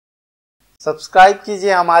सब्सक्राइब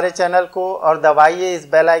कीजिए हमारे चैनल को और दबाइए इस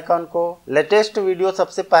बेल आइकन को लेटेस्ट वीडियो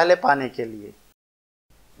सबसे पहले पाने के लिए।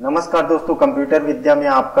 नमस्कार दोस्तों, कंप्यूटर विद्या में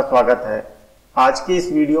आपका स्वागत है। आज की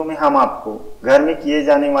इस वीडियो में हम आपको घर में किए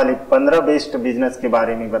जाने वाले 15 बेस्ट बिजनेस के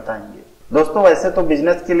बारे में बताएंगे। दोस्तों, वैसे तो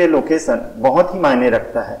बिजनेस के लिए लोकेशन बहुत ही मायने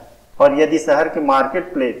रखता है और यदि शहर के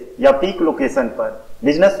मार्केट प्लेस या पीक लोकेशन पर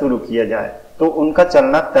बिजनेस शुरू किया जाए तो उनका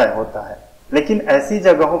चलना तय होता है। लेकिन ऐसी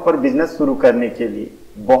जगहों पर बिजनेस शुरू करने के लिए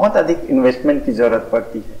बहुत अधिक इन्वेस्टमेंट की जरूरत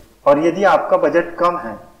पड़ती है और यदि आपका बजट कम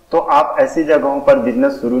है तो आप ऐसी जगहों पर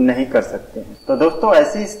बिजनेस शुरू नहीं कर सकते हैं। तो दोस्तों,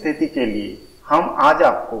 ऐसी स्थिति के लिए हम आज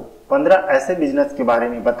आपको 15 ऐसे बिजनेस के बारे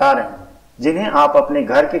में बता रहे हैं जिन्हें आप अपने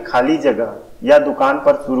घर के खाली जगह या दुकान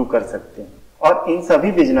पर शुरू कर सकते हैं। और इन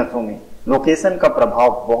सभी बिजनेसों में लोकेशन का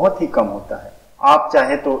प्रभाव बहुत ही कम होता है। आप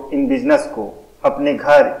चाहे तो इन बिजनेस को अपने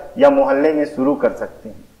घर या मोहल्ले में शुरू कर सकते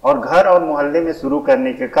हैं और घर और मोहल्ले में शुरू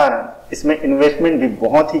करने के कारण इसमें इन्वेस्टमेंट भी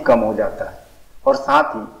बहुत ही कम हो जाता है और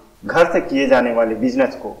साथ ही घर से किए जाने वाले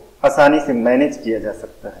बिजनेस को आसानी से मैनेज किया जा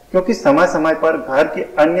सकता है क्योंकि समय समय पर घर के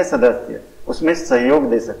अन्य सदस्य उसमें सहयोग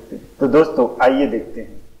दे सकते हैं। तो दोस्तों, आइए देखते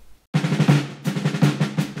हैं।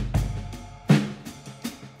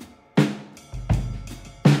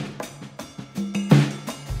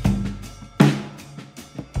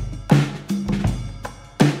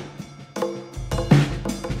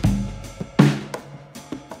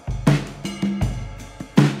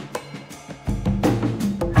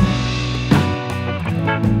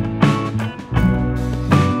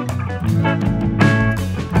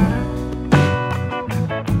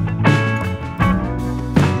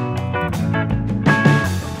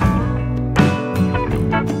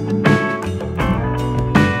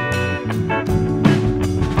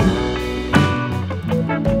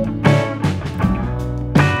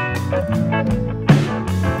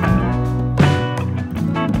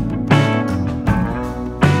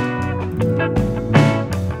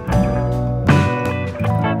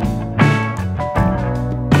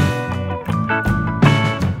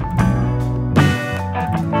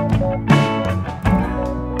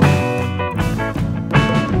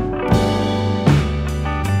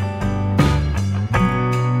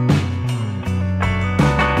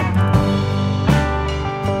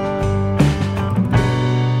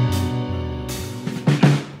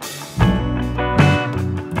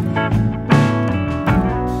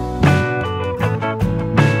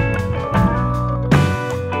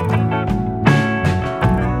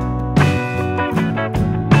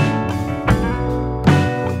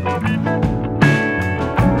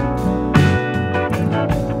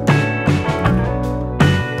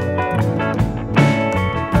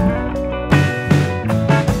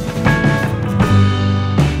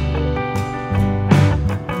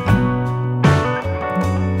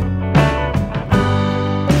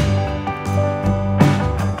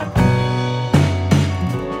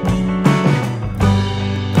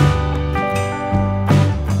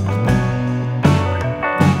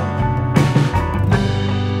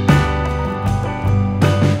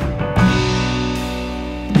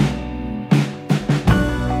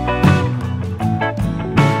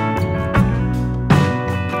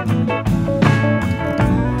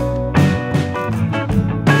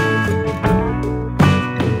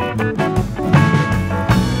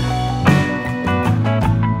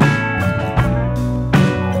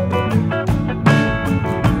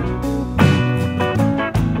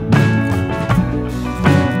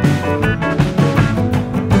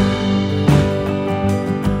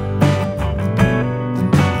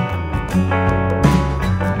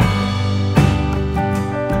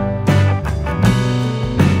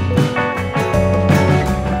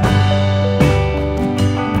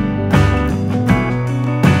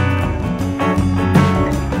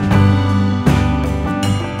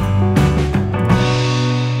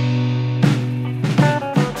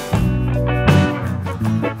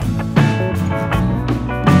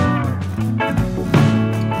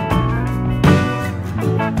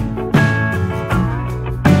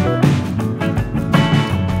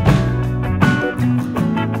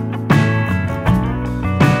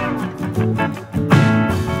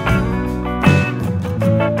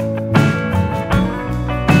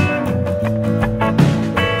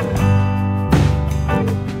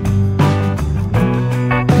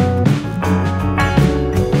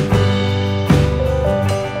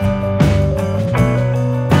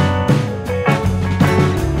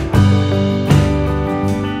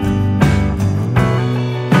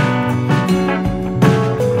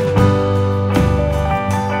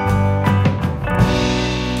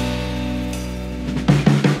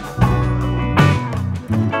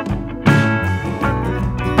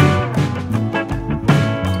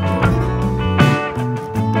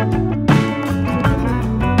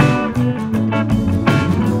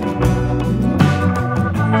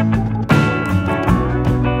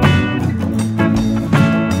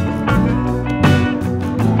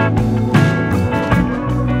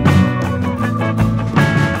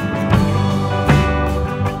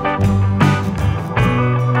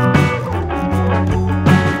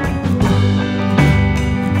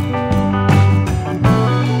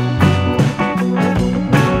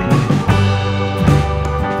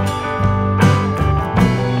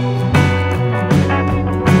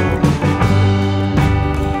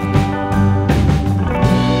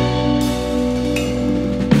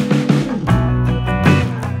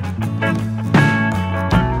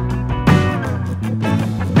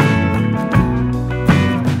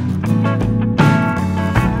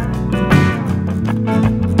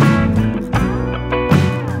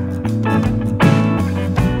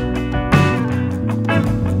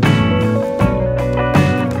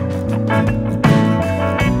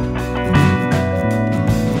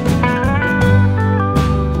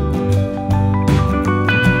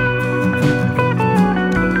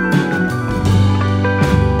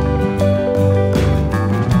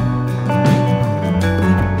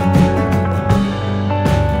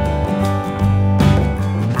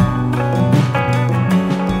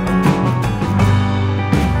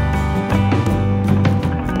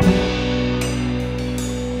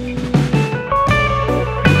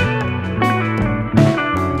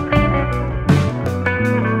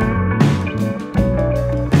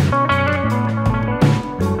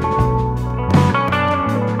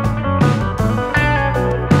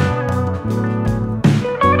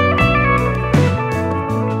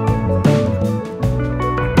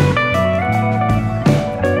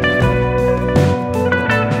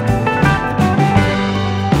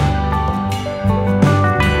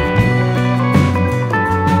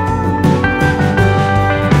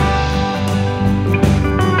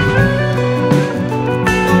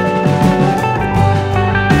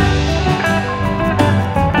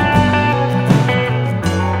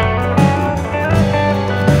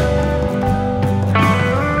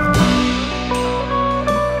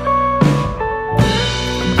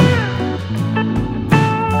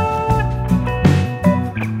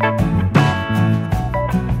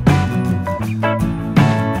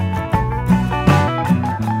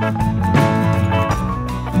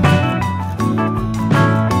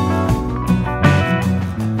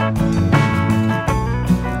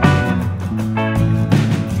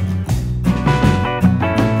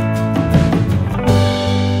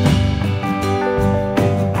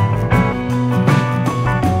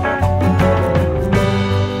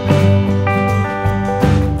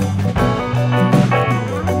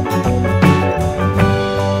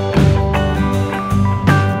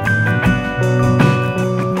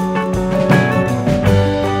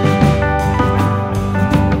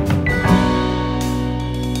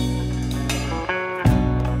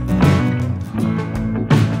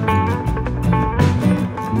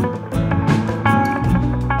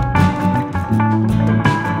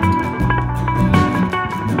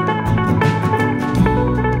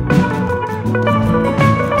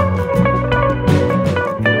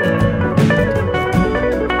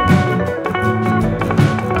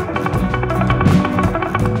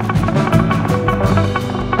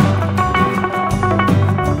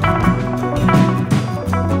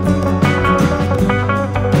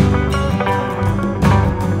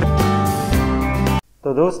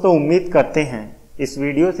 दोस्तों उम्मीद करते हैं इस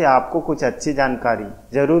वीडियो से आपको कुछ अच्छी जानकारी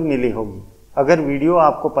जरूर मिली होगी। अगर वीडियो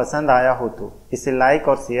आपको पसंद आया हो तो इसे लाइक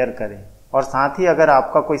और शेयर करें, और साथ ही अगर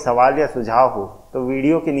आपका कोई सवाल या सुझाव हो तो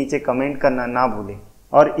वीडियो के नीचे कमेंट करना ना भूलें।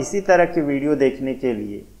 और इसी तरह की वीडियो देखने के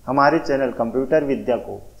लिए हमारे चैनल कंप्यूटर विद्या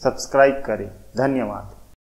को सब्सक्राइब करें। धन्यवाद।